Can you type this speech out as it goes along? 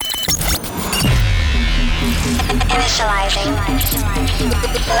Initializing.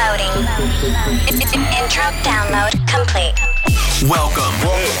 Loading. Intro download complete. Welcome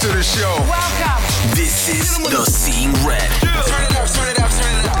to the show. Welcome. This is the Seeing Red. Turn it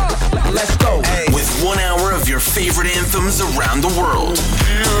up. Let's go. With 1 hour of your favorite anthems around the world.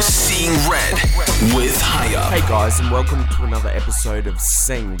 Seeing Red with High Up. Hey guys, and welcome to another episode of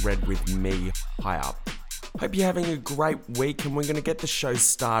Seeing Red with me, High Up. Hope you're having a great week, and we're going to get the show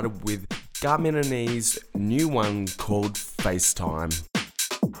started with Garmin and E's new one called FaceTime.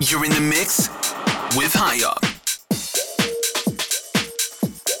 You're in the mix with High Up.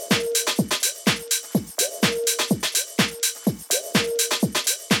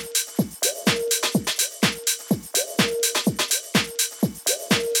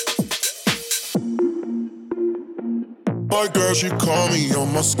 My girl, she call me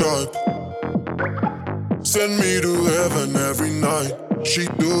on my Skype. Send me to heaven every night. She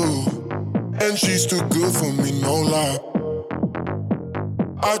do, and she's too good for me, no lie.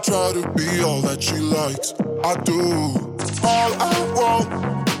 I try to be all that she likes. I do. All I want,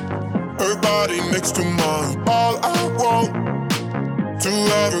 her body next to mine. All I want, to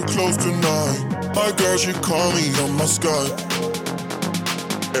have her close tonight. My girl, she call me on my Skype,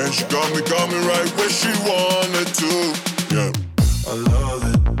 and she got me right where she wanted to. Yeah. I love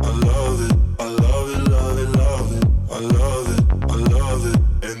it, I love it, I love it, love it, love it. I love it, I love it,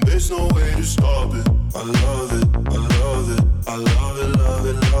 and there's no way to stop it. I love it, I love it, I love it, love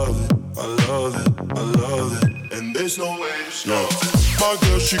it, love it. I love it, I love it, and there's no way to stop it. My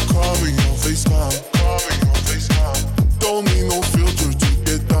girl, she call me on FaceTime, call me on FaceTime. Don't need no filter to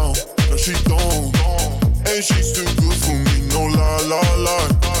get down, no she don't. And she's too good for me, no lie, lie, lie.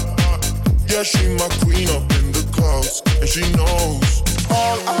 Yeah, she my queen up in the clouds, and she knows.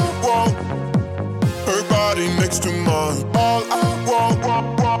 All I want, her body next to mine. All I want,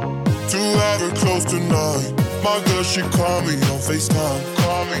 to have her close tonight. My girl, she call me on FaceTime,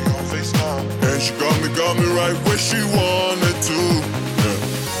 call me on FaceTime. And she got me right where she wanted to. Yeah.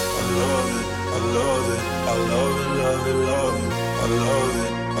 I love it, I love it, I love it, love it, love it. I love it,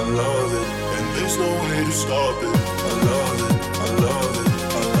 I love it, and there's no way to stop it. I love it, I love it,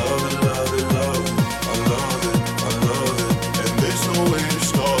 I love it, love it, love it. I love it, I love it, and there's no way to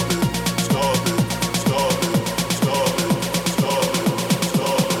stop it. Stop it, stop it, stop it, stop it,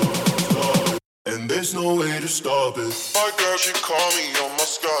 stop it, stop it. And there's no way to stop it. My girl, she call me on my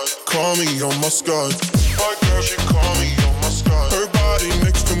Skype, call me on my Skype. My girl, she call me on my Skype. Her body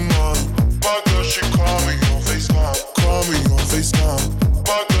next to mine. My girl, she call me on FaceTime, call me on FaceTime.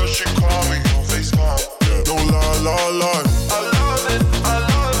 My girl, she call me on FaceTime. Yeah. No lie, lie, lie. I love it, I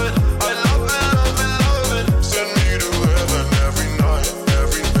love it, I love it, love it, love it. Send me to heaven every night,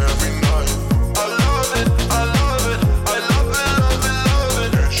 every night. I love it, I love it, I love it, love it, love it.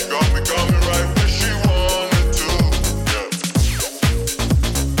 And she got me right where she wanted to.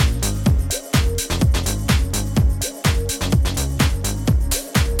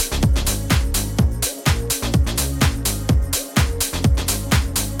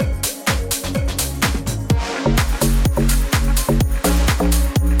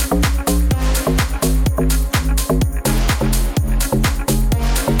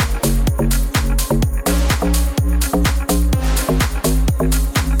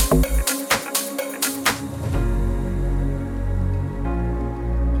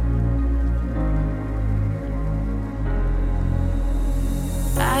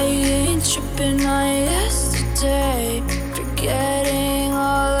 I ain't tripping on yesterday, forgetting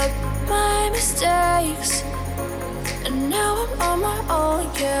all of my mistakes. And now I'm on my own,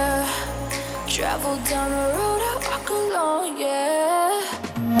 yeah. Travel down the road I walk alone, yeah.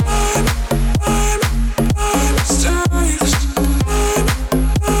 Mistakes.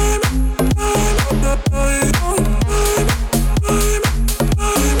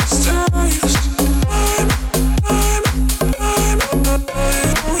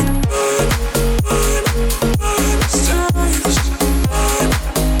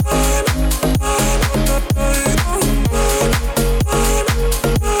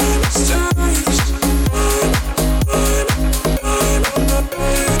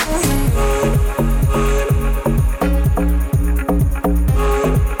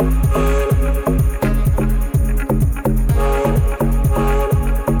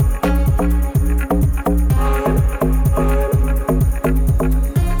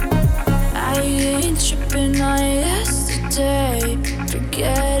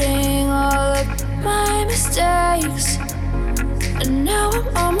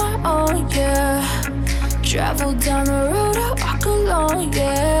 Travel down the road I walk alone,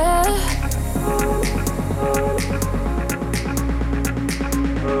 yeah.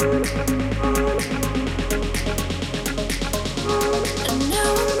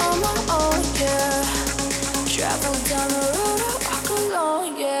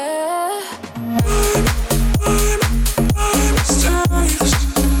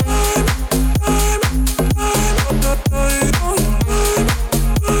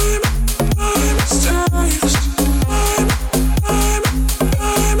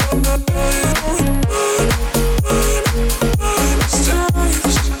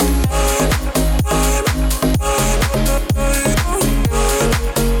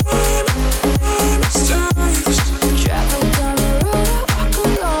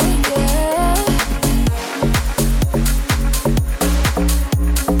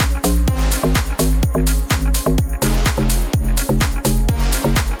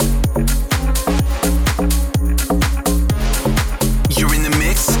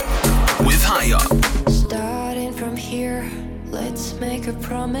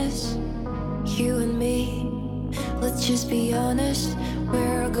 promise. You and me, let's just be honest.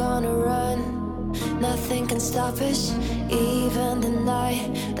 We're gonna run, nothing can stop us. Even the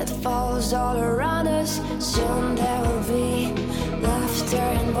night that falls all around us. Soon there will be laughter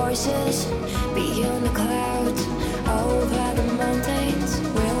and voices beyond the clouds, over the mountains.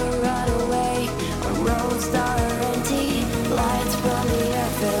 We'll run away on roads that are empty, lights from the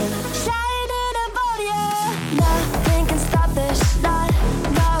airfield shining above you. Nothing can stop this night.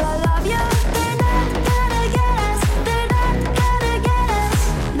 No, I love you. They're not gonna get us. They're not gonna get us.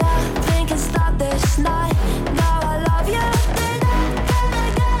 Nothing can stop this night. No, I love you. They're not gonna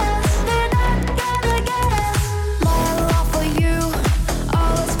get us. They're not gonna get us. My love for you,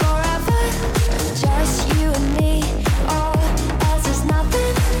 all is forever. Just you and me. All else is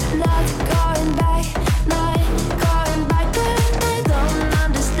nothing. Not going back. Not going back there. They don't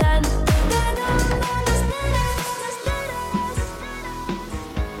understand. They don't understand us.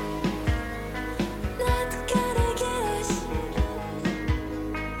 Not gonna get us.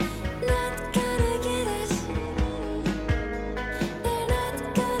 Not gonna get us. They're not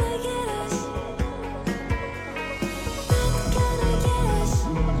gonna get us. Not gonna get us.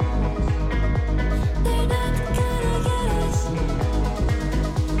 They're not gonna get us.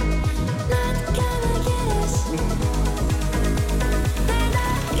 Not gonna get us. They're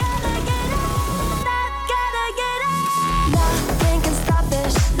not gonna get us. Not gonna get us. Nothing can stop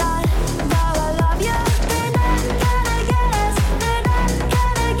this night. Now I love you. They're not gonna get us. They're not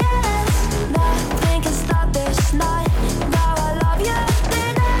gonna get us. Nothing can stop this night. Now I love you.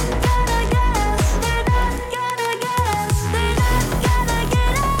 They're not gonna get us. They're not gonna get us. They're not gonna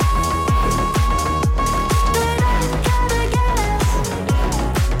get us. They're not gonna get us.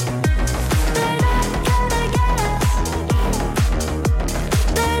 They're not gonna get us.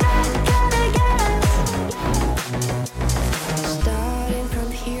 They're not gonna get us. Starting from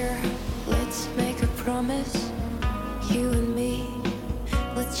here, let's make a promise. You and me,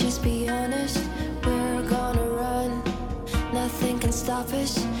 let's just be honest. We're gonna run, nothing can stop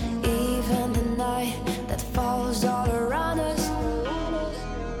us. Even the night that falls all around us.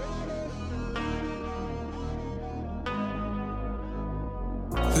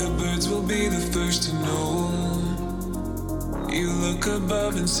 The birds will be the first to know. You look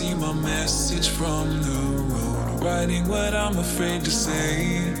above and see my message from the road. Writing what I'm afraid to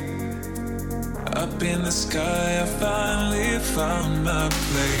say. Up in the sky, I finally found my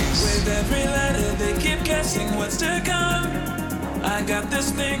place. With every letter, they keep guessing what's to come. I got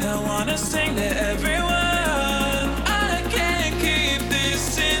this thing I wanna sing to everyone. I can't keep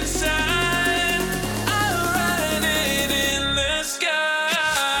this inside. I'll write it in the sky.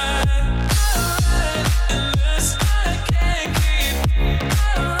 I'll write it in the sky. I can't keep.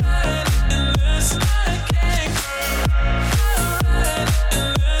 I'll write it in the sky. I can't. I'll write it in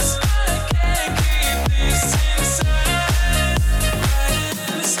the sky. I can't keep this inside. Write it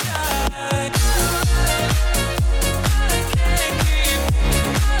in the sky. I can't keep.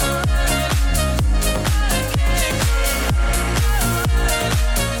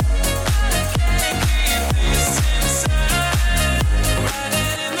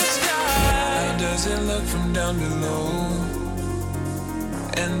 Does it look from down below?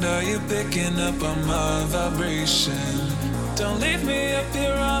 And are you picking up on my vibration? Don't leave me up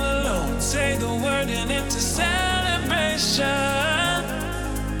here all alone. Say the word and it's a celebration.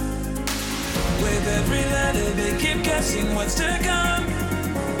 With every letter they keep guessing what's to come.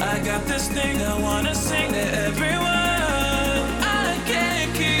 I got this thing I wanna sing to everyone. I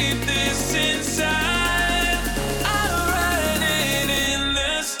can't keep this inside. I'll write it in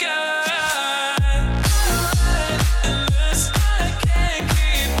the sky.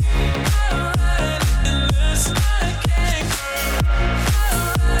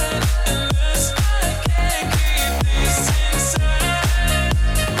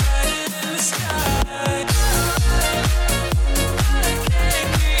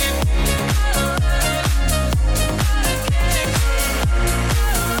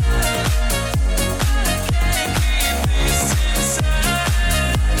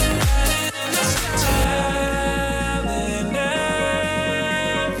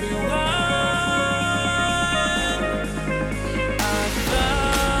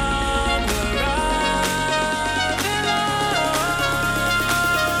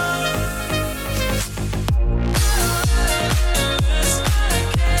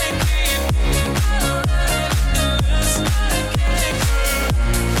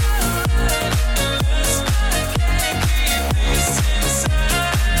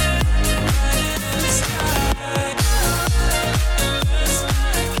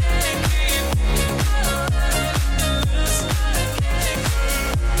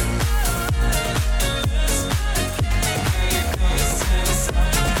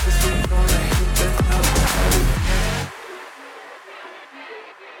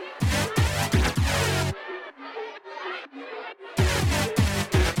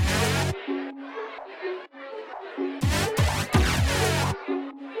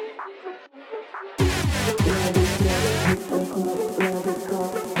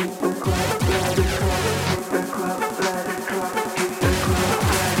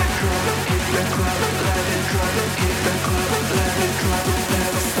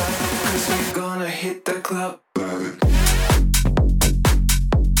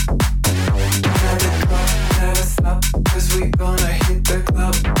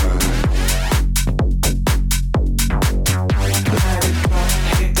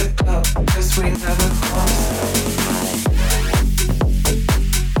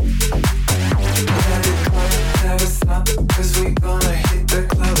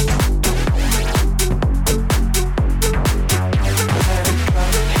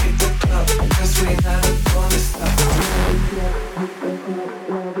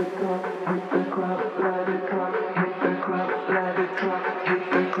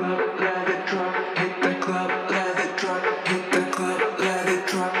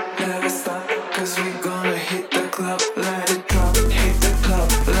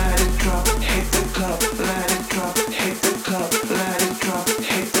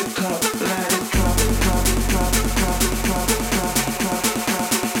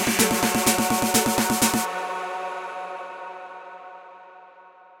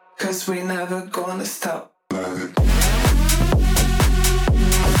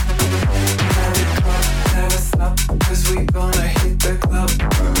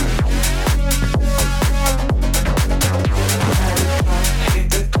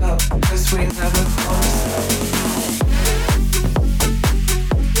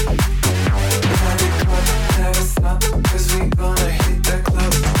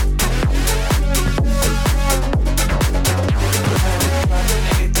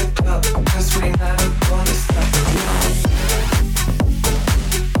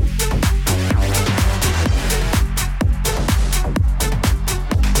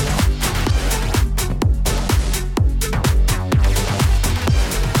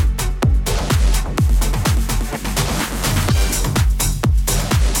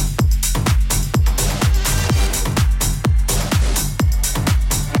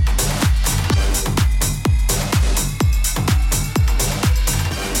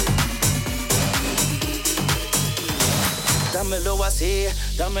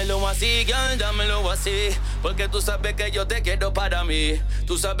 Dámelo así, girl, dámelo así. Porque tú sabes que yo te quiero para mí.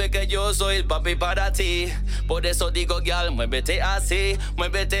 Tú sabes que yo soy el papi para ti. Por eso digo, girl, muévete así,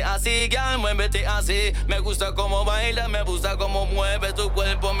 girl, muévete así. Me gusta cómo baila, me gusta cómo mueve tu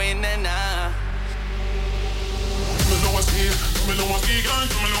cuerpo, mi nena. Dámelo así, girl,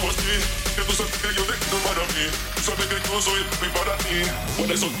 dámelo así. Que tú sabes que yo te quiero para mí. Tú sabes que yo soy el papi para ti.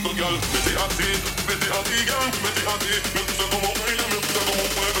 Por eso digo, girl, vete así, girl, vete así. Me gusta cómo baila, me gusta cómo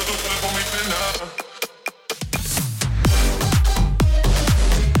mueve tu cuerpo, mi nena.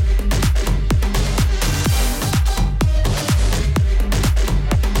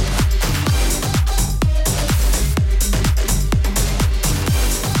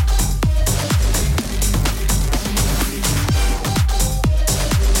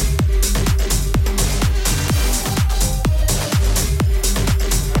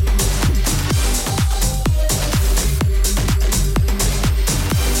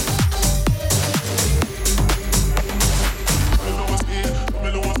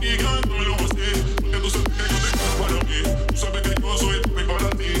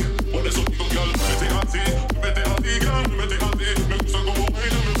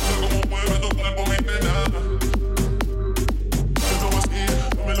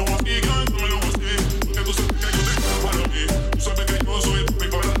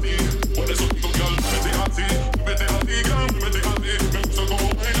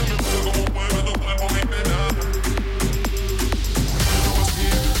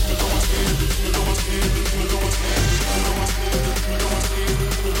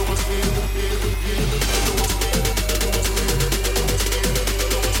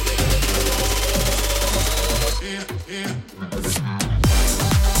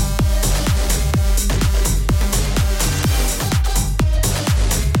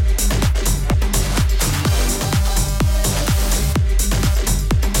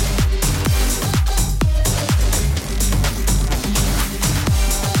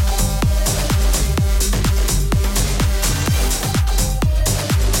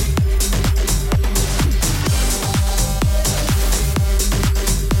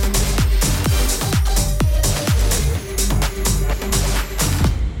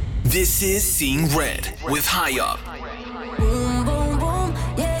 This is Seeing Red with High Up. Boom, boom, boom.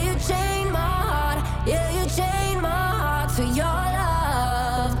 Yeah, you chained my heart. Yeah, you chained my heart to your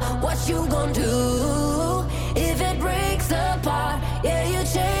love. What you gonna do if it breaks apart? Yeah, you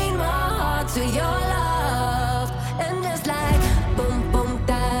chained my heart to your love. And just like boom, boom,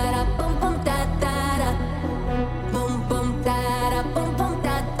 da da, boom, boom, da da da, boom, boom, da da, boom, boom,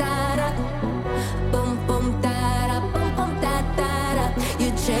 da da da, boom, boom, da da, boom, boom, da da da.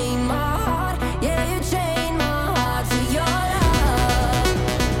 You chained my heart. Yeah, you chained my heart to your love.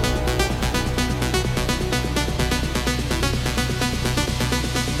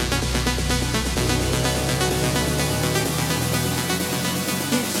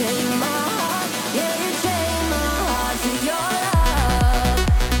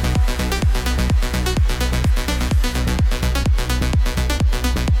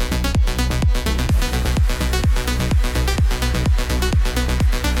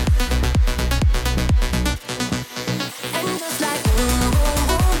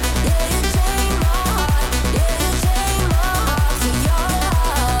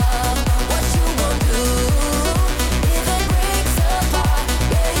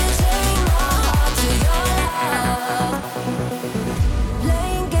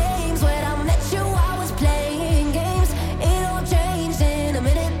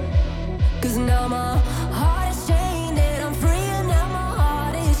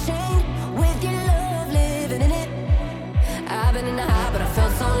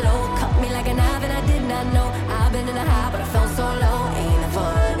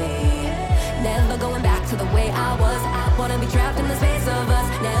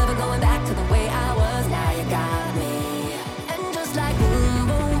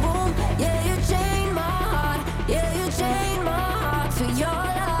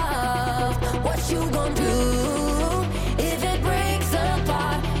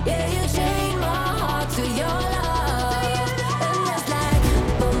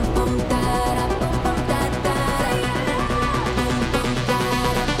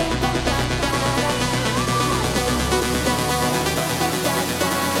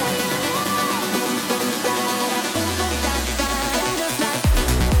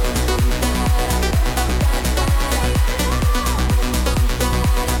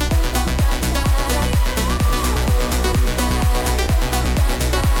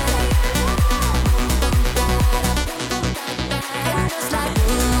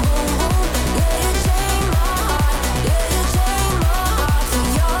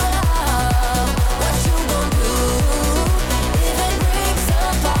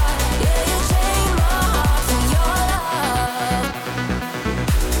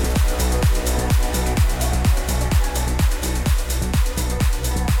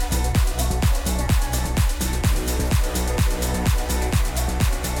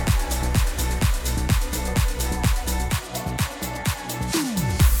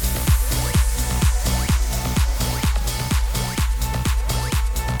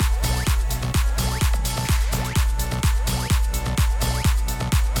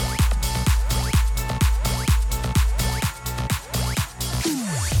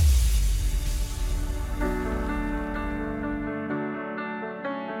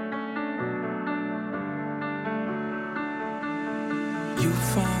 You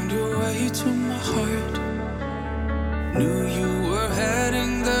found your way to my heart. Knew you were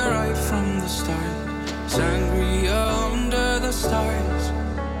heading there right from the start. Sangria under the stars,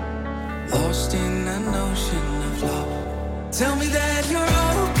 lost in an ocean of love. Tell me that you're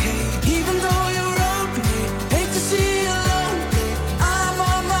okay, even though you're lonely. Hate to see you lonely, I'm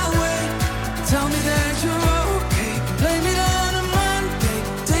on my way. Tell me that you're okay, blame it on a Monday.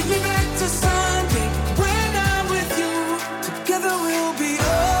 Take me back to Sunday, when I'm with you. Together we'll be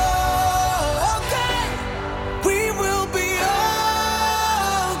okay. We will be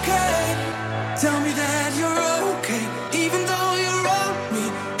okay. Tell me that you're okay, even though you're on me.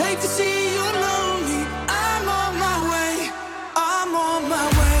 Hate to see you lonely, I'm on my way. I'm on my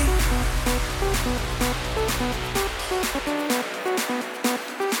way.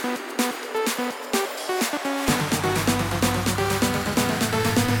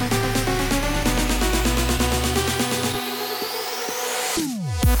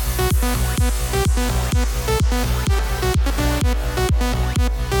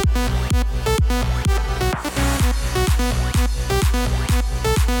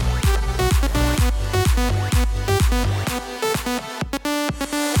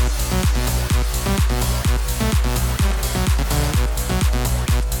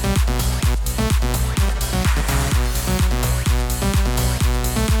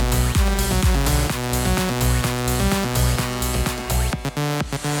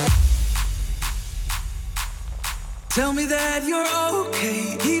 Tell me that you're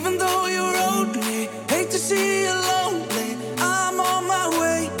okay, even though you're lonely. Hate to see you lonely, I'm on my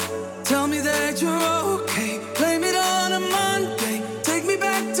way. Tell me that you're okay, blame it on a Monday. Take me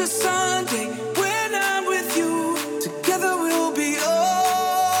back to Sunday, when I'm with you. Together we'll be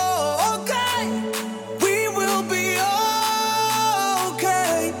okay. We will be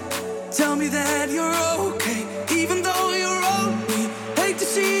okay. Tell me that you're okay, even though you're lonely. Hate to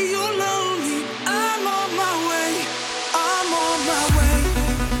see you lonely, I'm on my way. I'm on my way.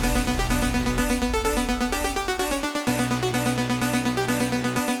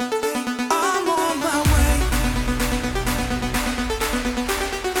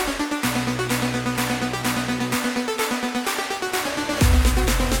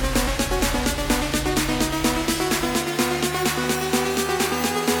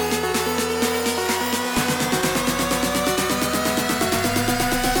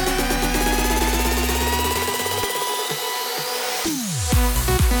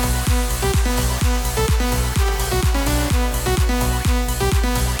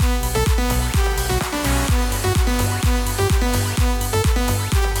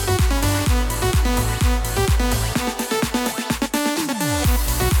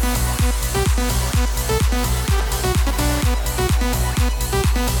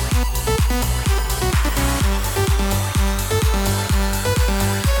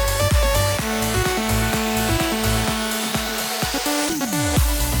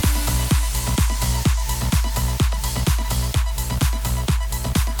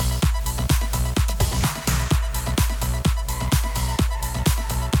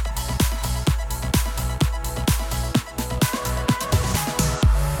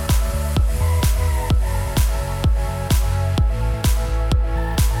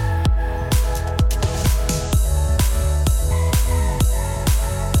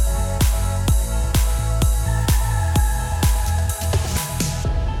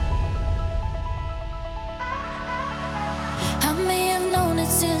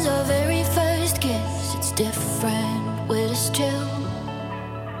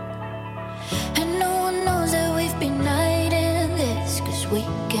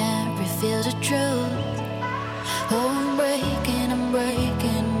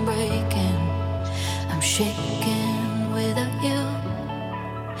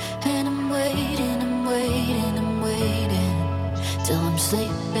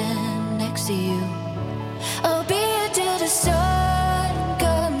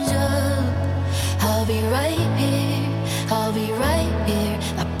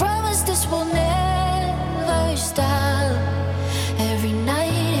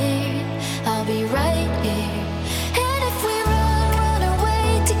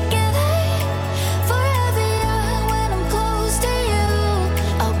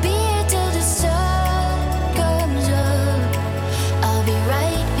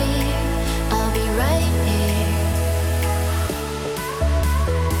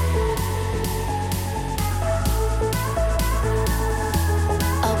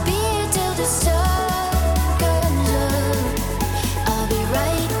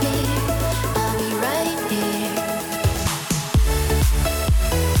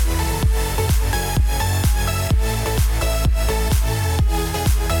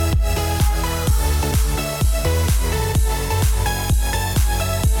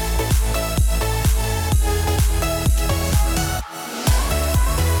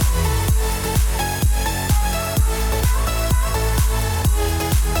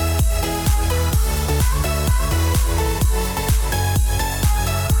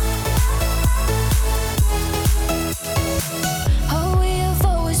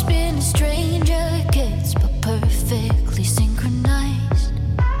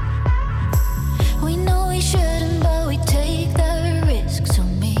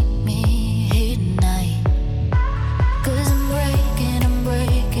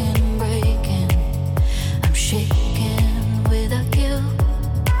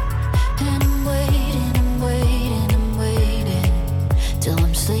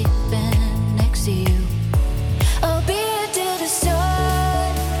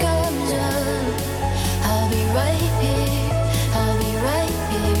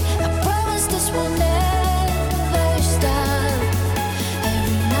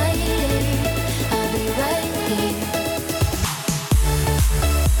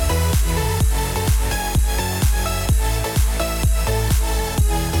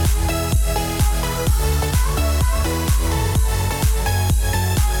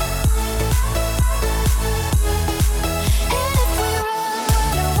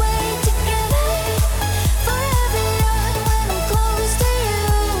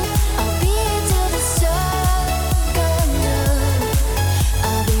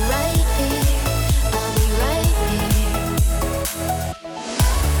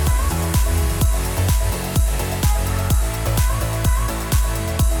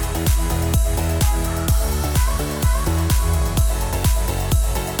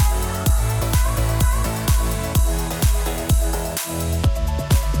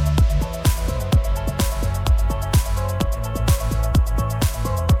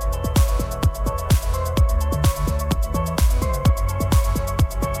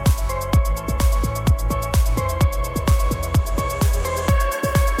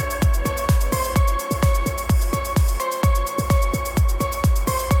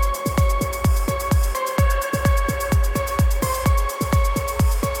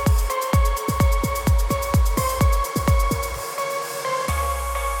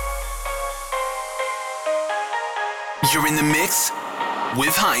 You're in the mix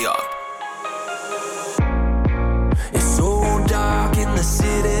with High Up. It's so dark in the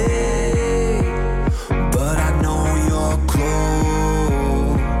city, but I know you're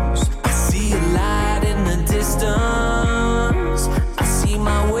close. I see a light in the distance. I see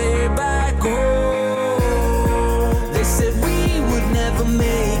my way back home. They said we would never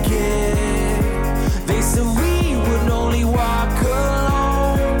make it. They said we would only walk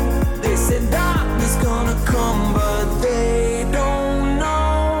alone. They said darkness gonna come, but they don't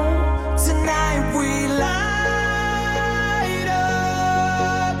know. Tonight we light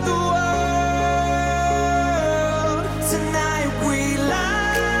up the world. Tonight we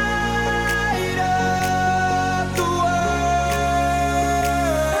light up the world.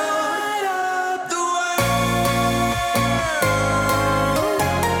 Light up the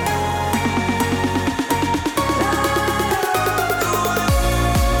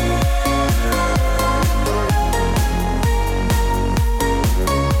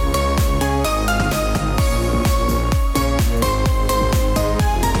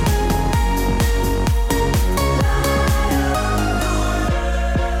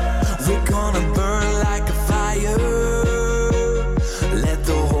We're gonna burn like a fire. Let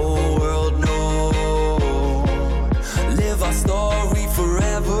the whole world know. Live our story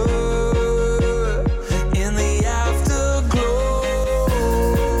forever in the afterglow.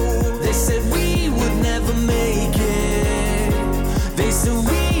 They said we would never make it. They said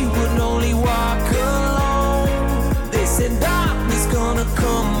we would only walk alone. They said darkness gonna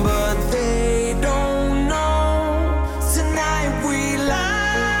come, but they don't know. Tonight we light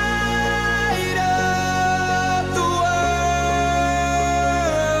up the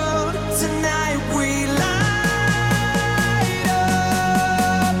world. Tonight we light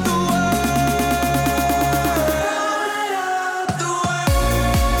up the world. Light up the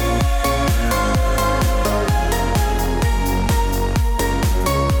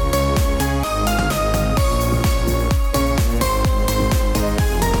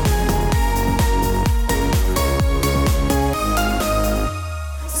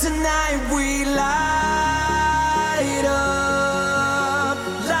Tonight we light up.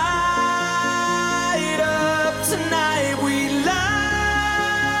 Tonight we light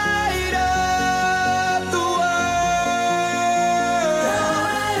up the world.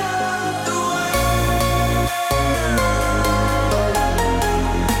 Light up the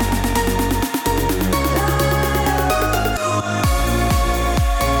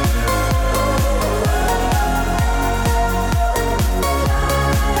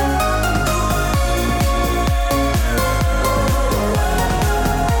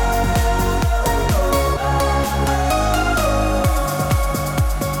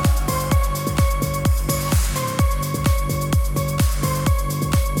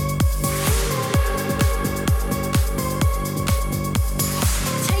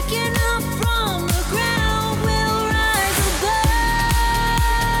Taking up from the ground, we'll rise above.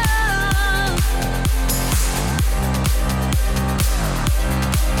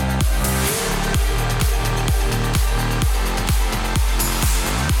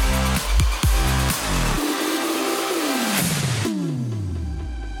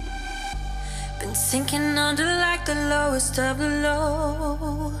 Been sinking under like the lowest of the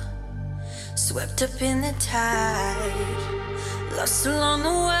low, swept up in the tide, lost along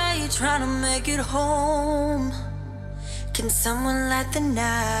the way, trying to make it home. Can someone light the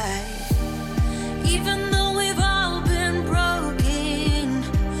night? Even though we've all been broken,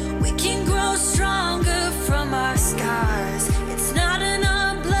 we can grow stronger from our scars. It's not in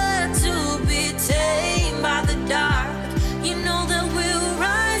our blood to be tamed by the dark. You know that we'll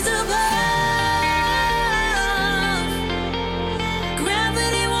rise above.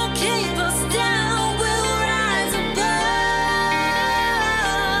 Gravity won't keep us down. We'll rise above.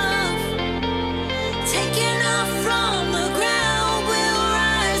 Taking off from the ground, we'll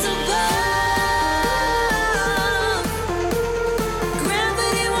rise above.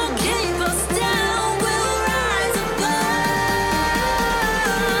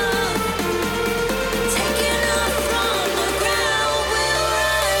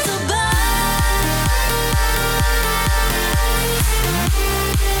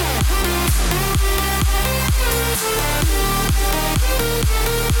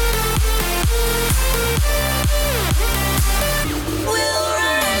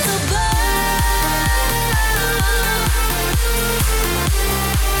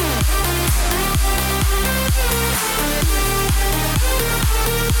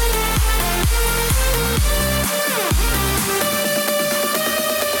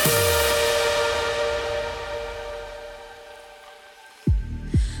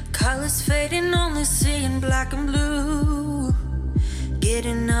 Colors fading, only seeing black and blue.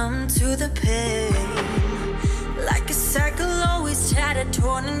 Getting numb to the pain. Like a cycle, always tattered,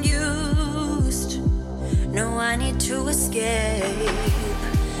 torn and used. No, I need to escape.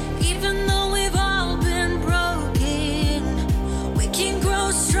 Even though we've all been broken, we can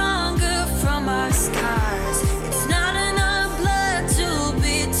grow stronger from our scars. It's not enough blood to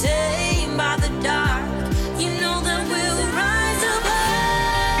be tamed by the dark. You know that we'll rise above.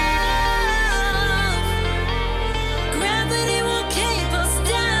 Gravity won't keep us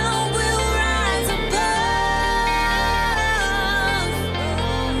down. We'll rise above.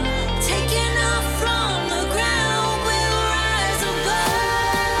 Taking off from the ground. We'll rise above.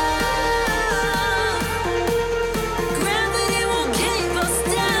 Gravity won't keep us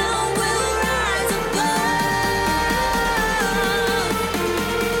down. We'll rise above.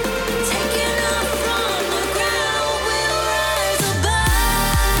 Taking off from the ground. We'll rise above.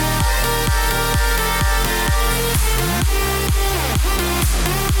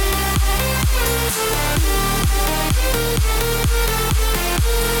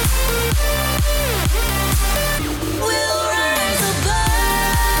 We'll rise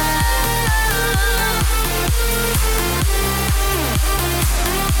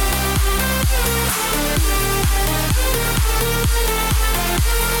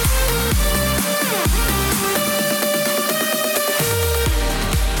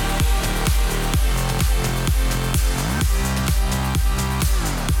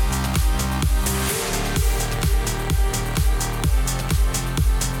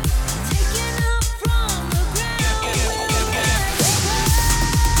taking off from the ground.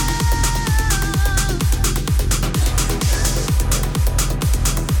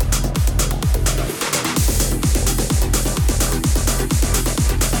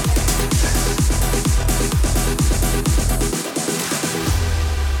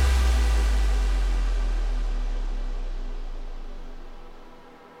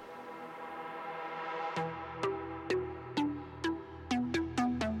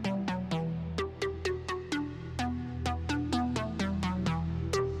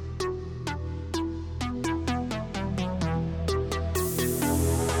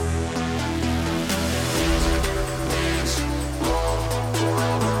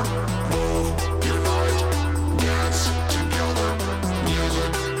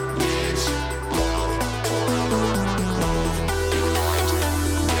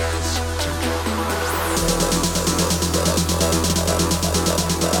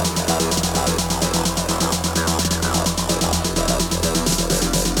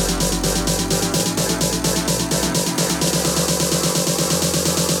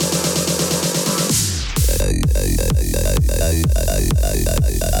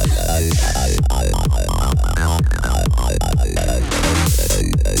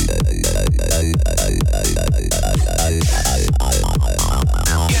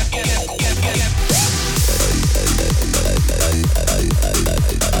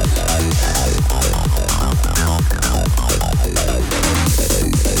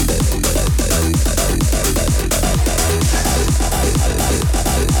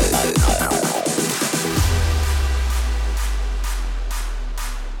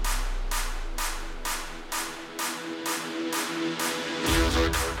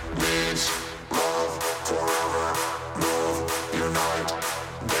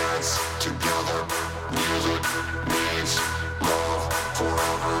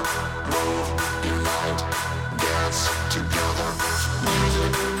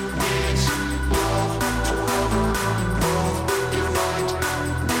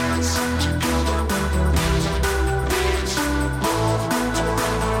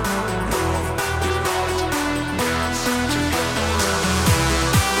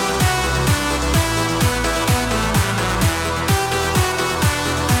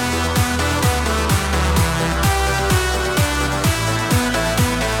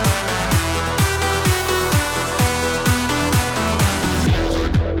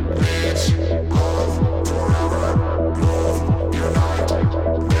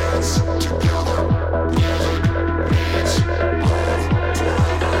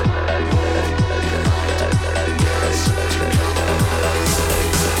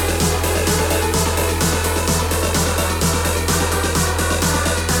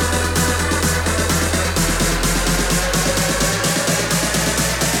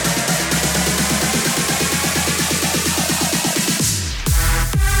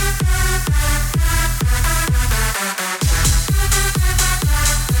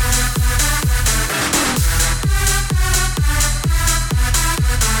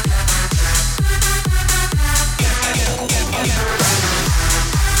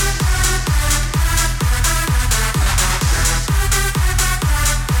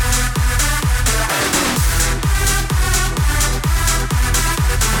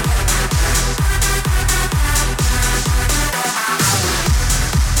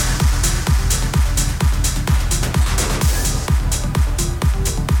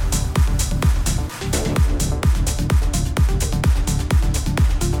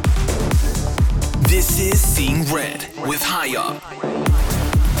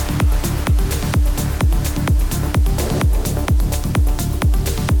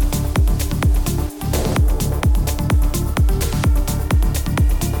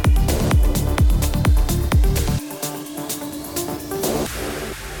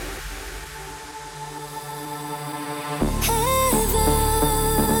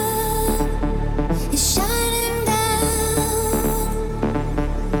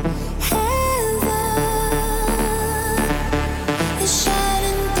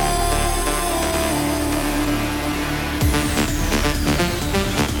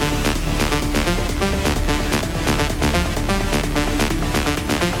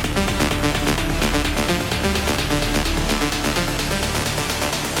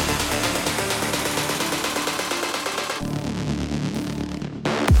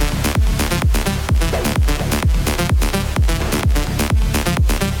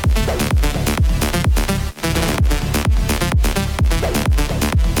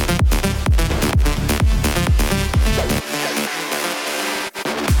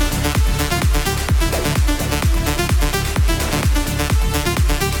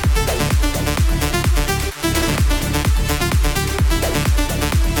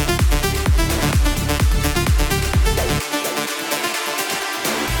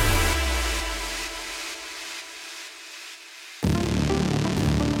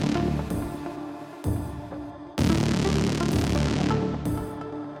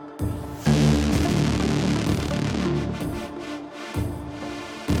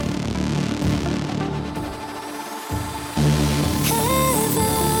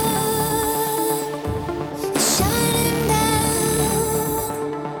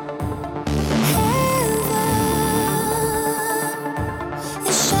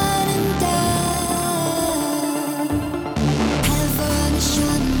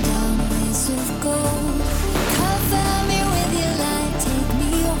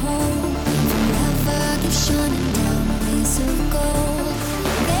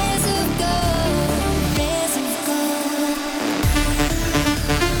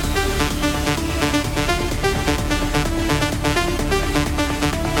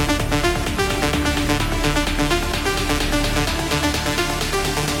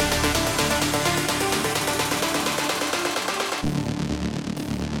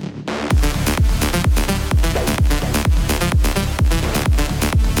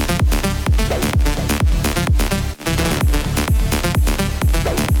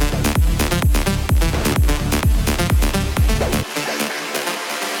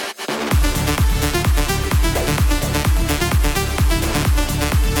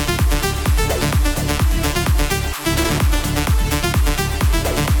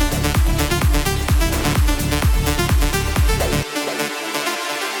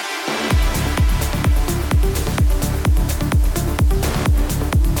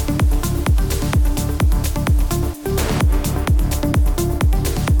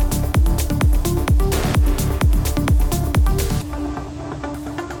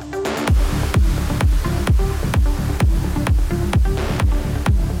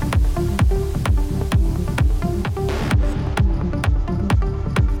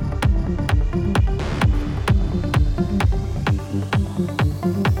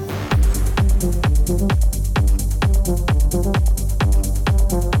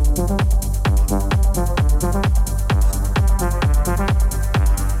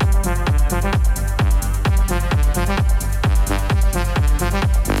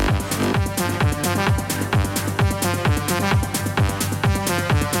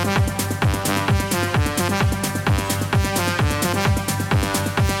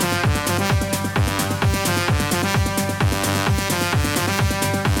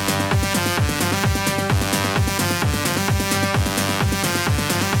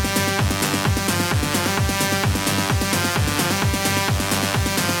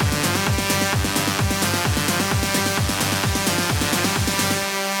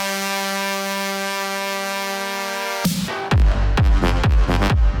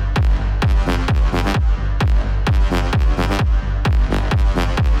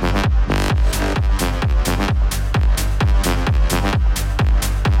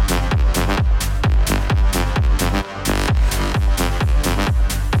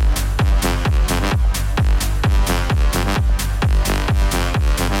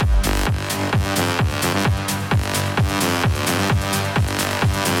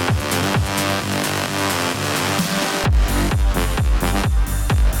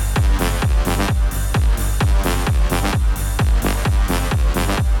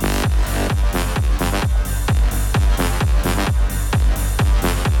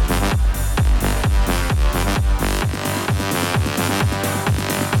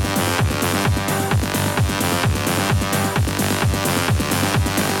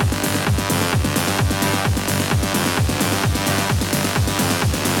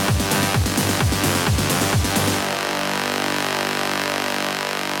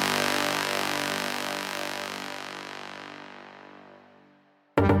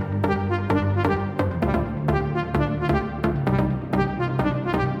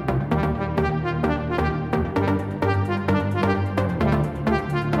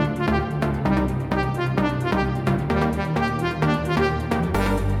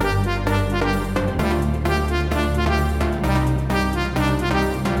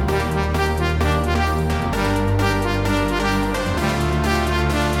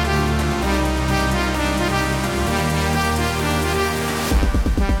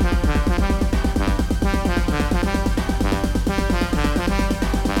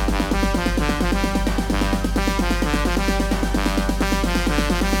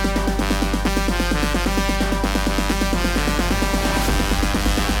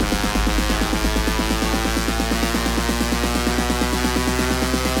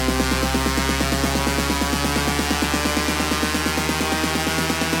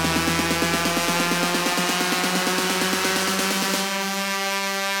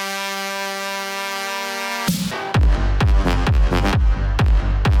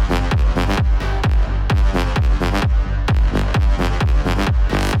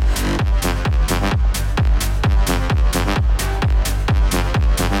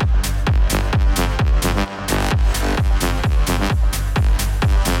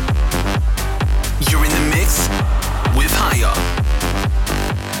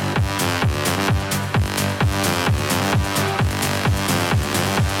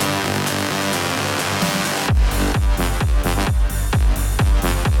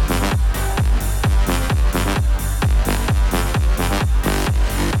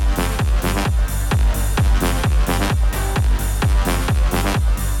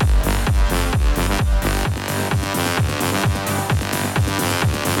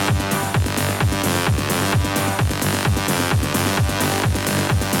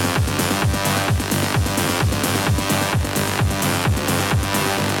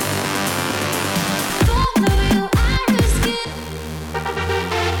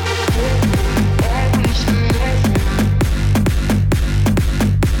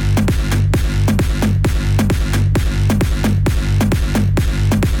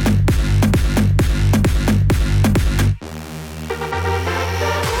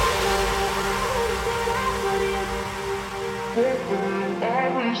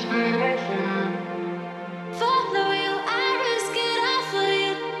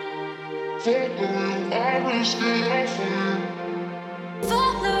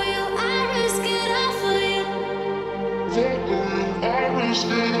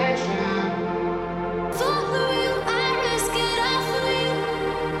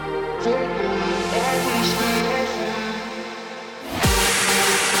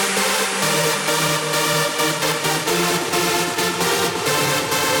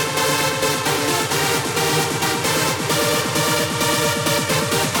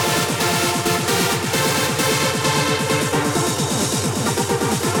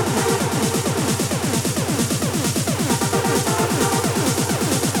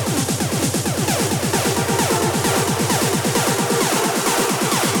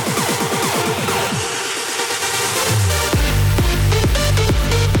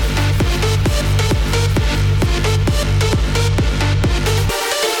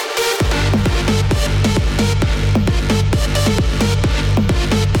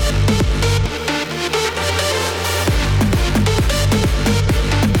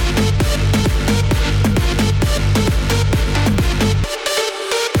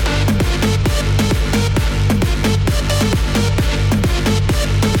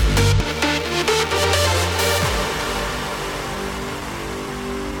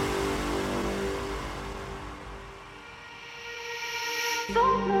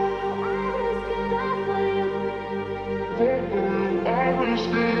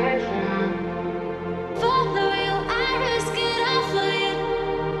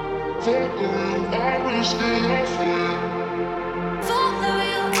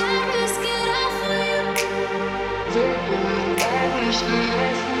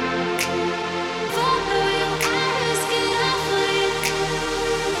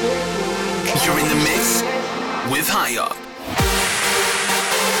 You're in the mix with High Up.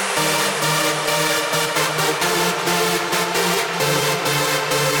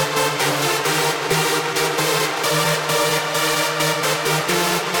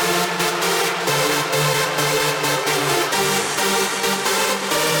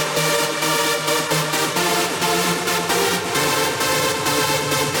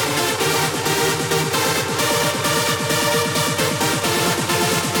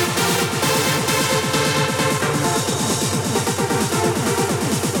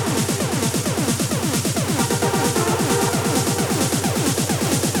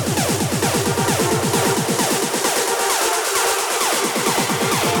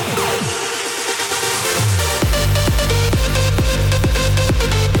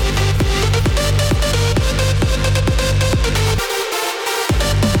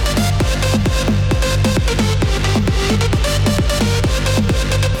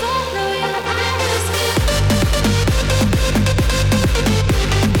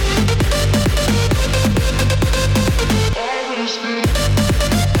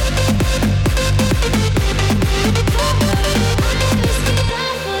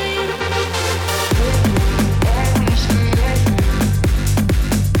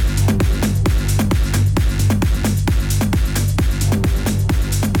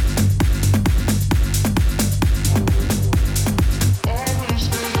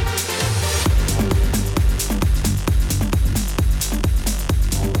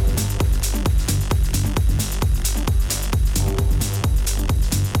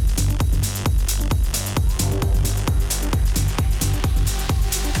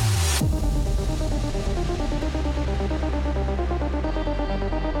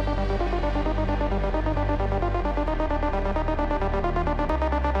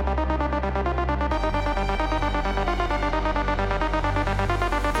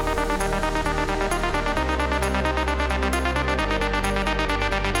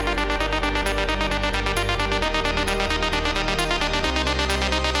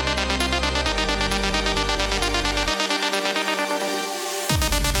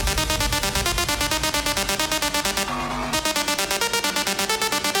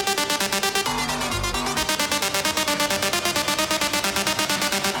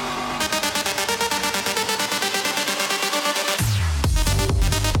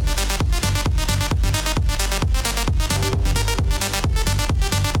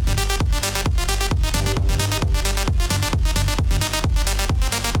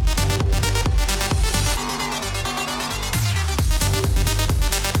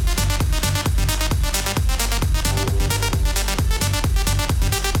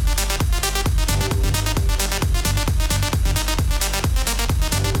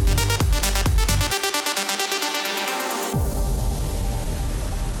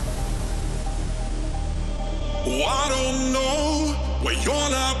 Oh, I don't know why you're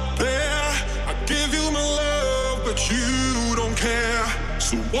not there. I give you my love, but you don't care.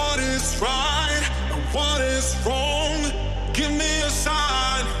 So what is right? What is wrong? Give me a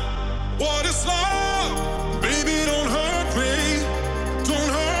sign. What is love? Baby, don't hurt me. Don't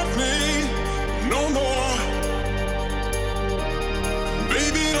hurt me no more.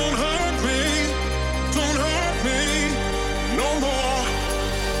 Baby, don't hurt me. Don't hurt me no more.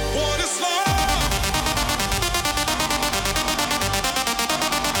 What is love?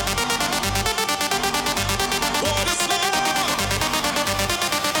 What is love?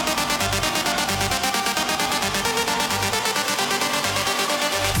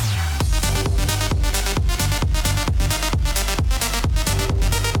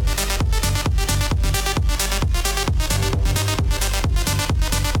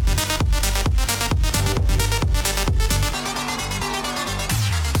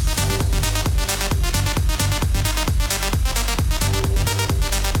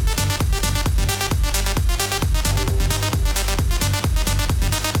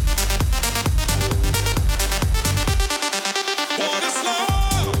 What is love?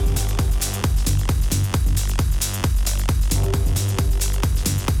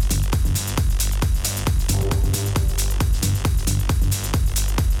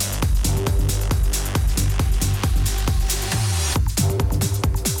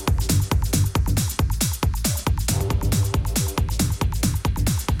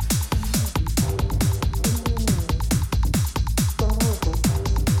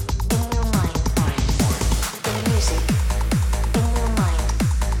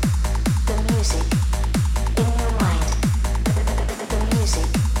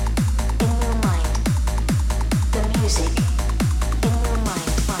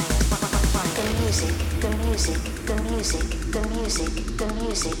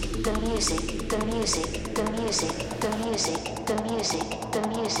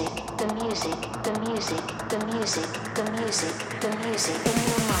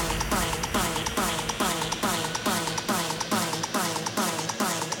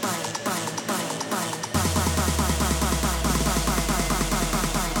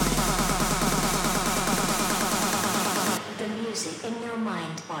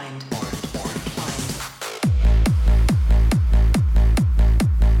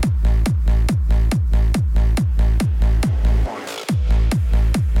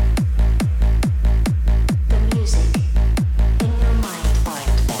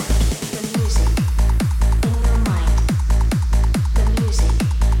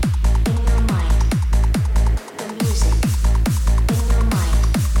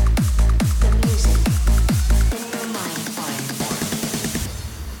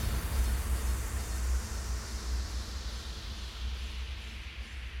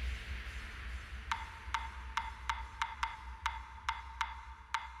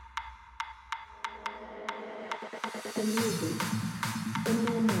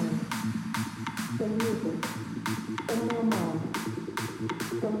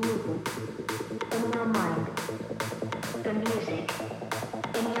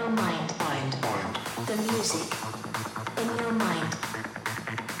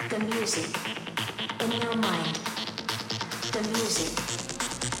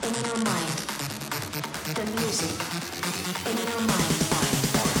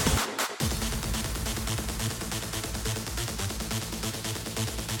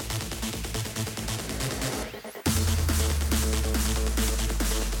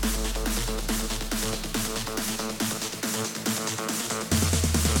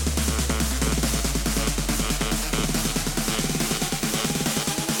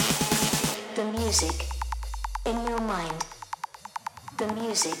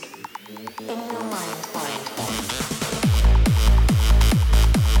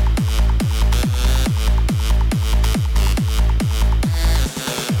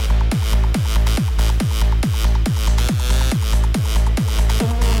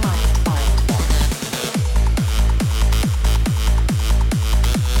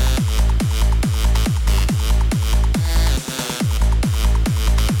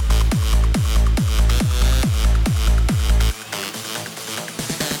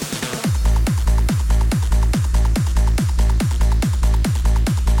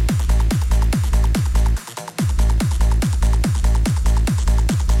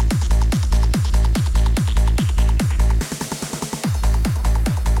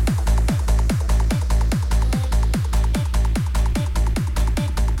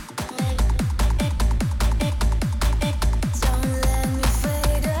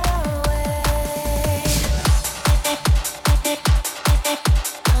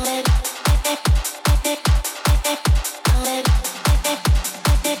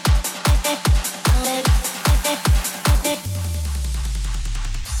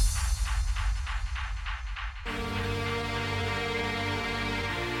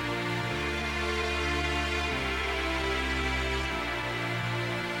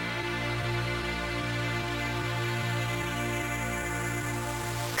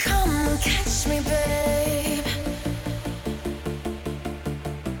 catch me, babe.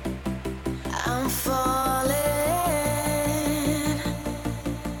 I'm falling.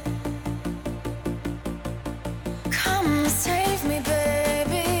 Come save me,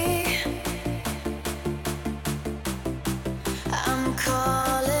 baby. I'm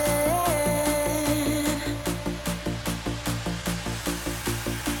calling.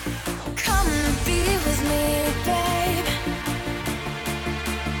 Come be with me, babe.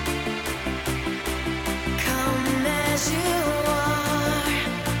 Come as you are.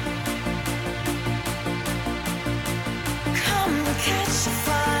 Come catch a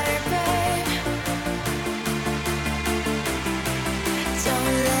fire, babe.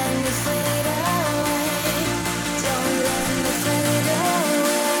 Don't let me fade away. Don't let me fade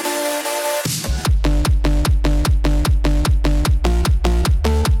away.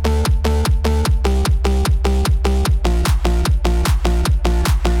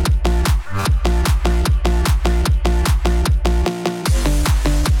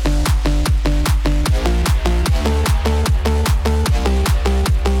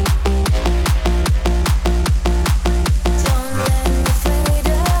 Don't let me fade away. Don't let me fade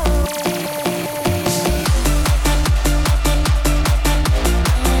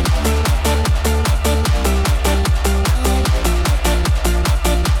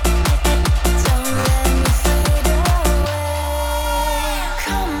away.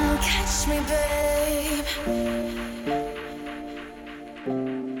 Come catch me, babe.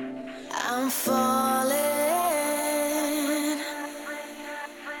 I'm falling.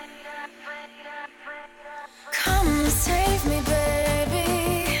 Come save me,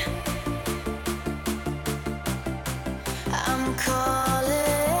 baby. I'm calling.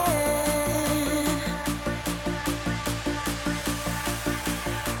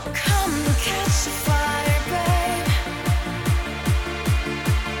 Come catch a fire, babe.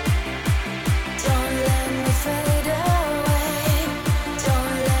 Don't let me fade away.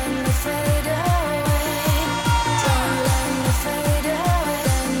 Don't let me fade away. Don't let me fade away.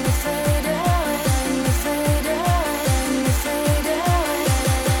 Let me fade away. Let me fade away. Let me fade away.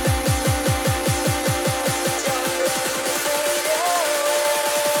 Don't let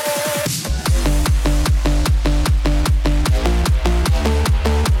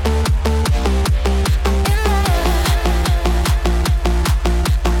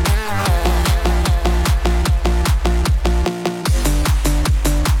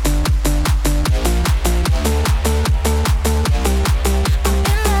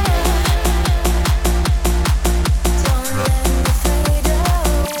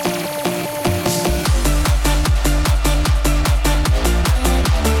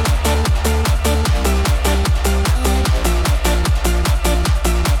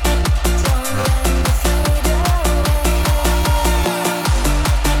me fade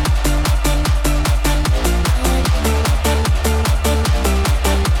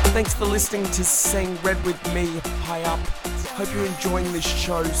Thanks for listening to Sing Red with me, High Up. Hope you're enjoying this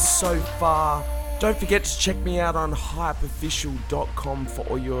show so far. Don't forget to check me out on hypeofficial.com for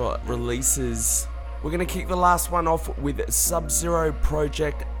all your releases. We're going to kick the last one off with Sub-Zero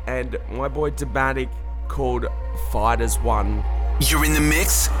Project and my boy Dematic called Fighters 1. You're in the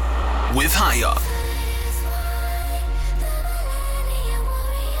mix with High Up.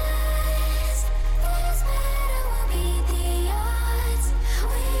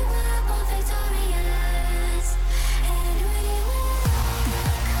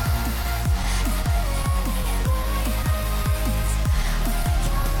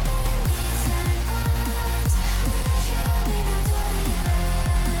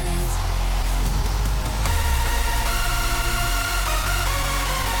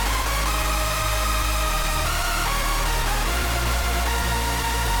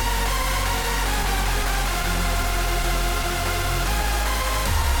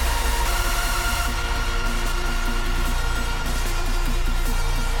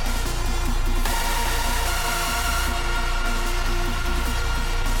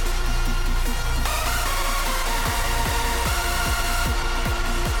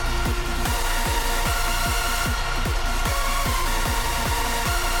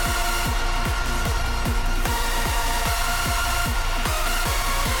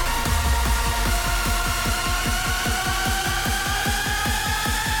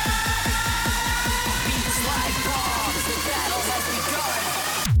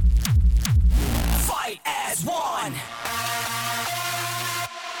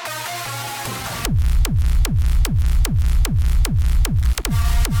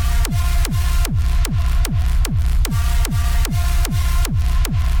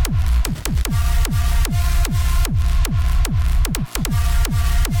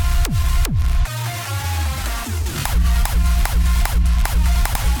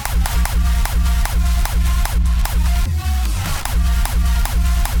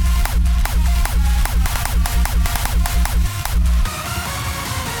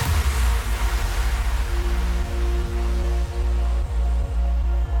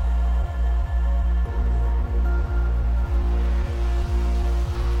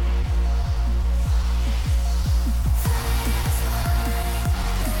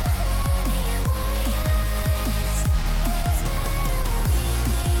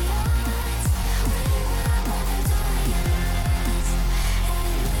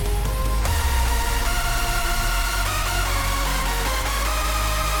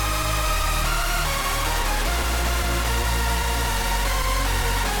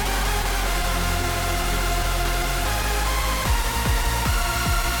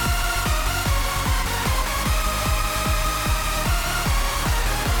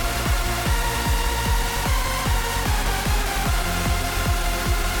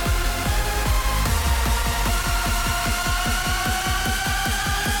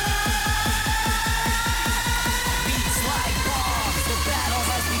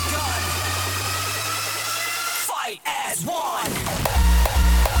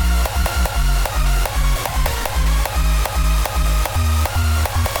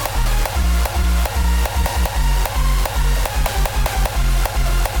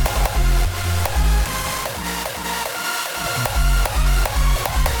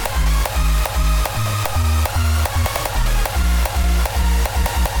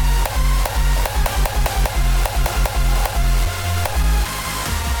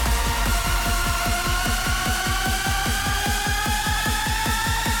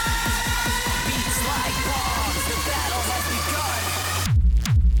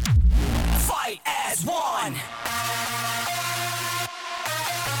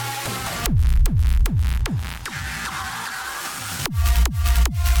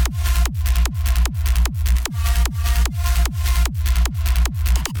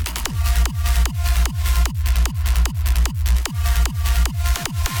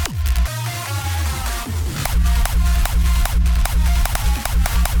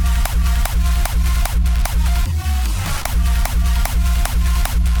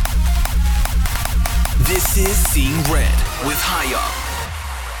 This is Seeing Red with High Up.